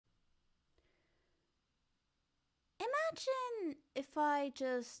imagine if I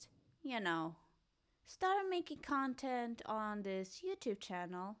just, you know, started making content on this YouTube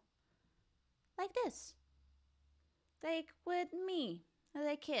channel like this. Like with me,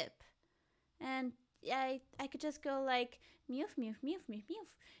 like Kip. And I could just go like Meoof Meoof Meoof Meoof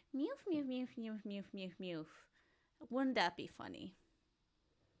Meoof Meoof Meoof Meoof Meoof Meoof Meoof Meoof. Wouldn't that be funny?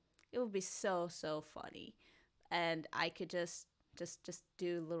 It would be so funny. And I could just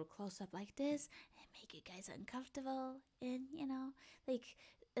do a little close up like this and make you guys uncomfortable and like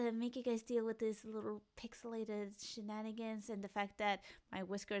make you guys deal with this little pixelated shenanigans and the fact that my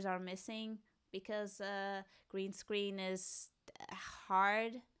whiskers are missing because green screen is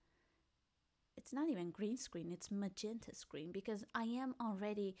hard. It's not even green screen, it's magenta screen because I am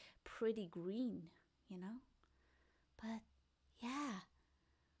already pretty green, you know? But yeah,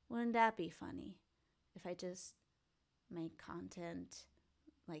 wouldn't that be funny if I just make content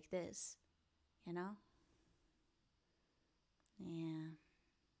like this, you know?